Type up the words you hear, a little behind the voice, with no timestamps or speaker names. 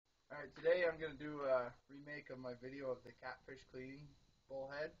Alright, today I'm going to do a remake of my video of the catfish cleaning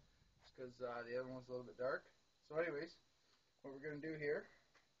bullhead, because the other one's a little bit dark. So anyways, what we're going to do here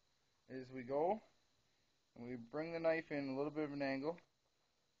is we go and we bring the knife in a little bit of an angle,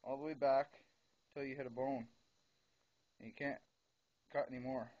 all the way back until you hit a bone. And you can't cut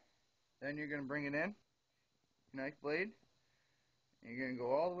anymore. Then you're going to bring it in, knife blade, and you're going to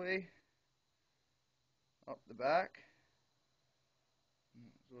go all the way up the back.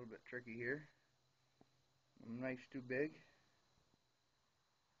 It's a little bit tricky here. The knife's too big.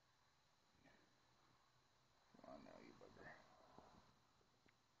 Come on now, you bugger.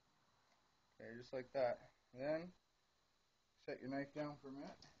 Okay, just like that. Then, set your knife down for a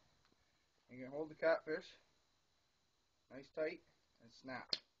minute. You're going to hold the catfish nice tight and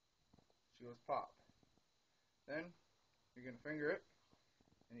snap. She goes pop. Then, you're going to finger it,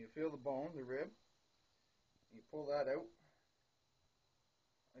 and you feel the bone, the rib, and you pull that out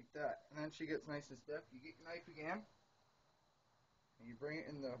like that. And then she gets nice and stiff. You get your knife again, and you bring it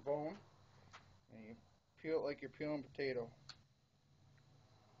in the bone, and you peel it like you're peeling a potato.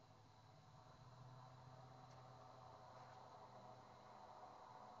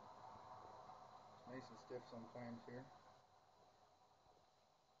 It's nice and stiff sometimes here.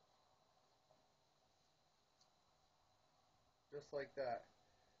 Just like that.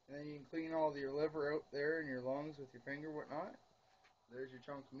 And then you can clean all your liver out there and your lungs with your finger, whatnot. There's your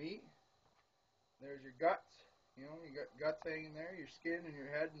chunk of meat. There's your guts. You know, you got guts hanging there, your skin and your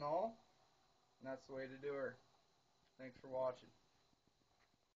head and all. And that's the way to do her. Thanks for watching.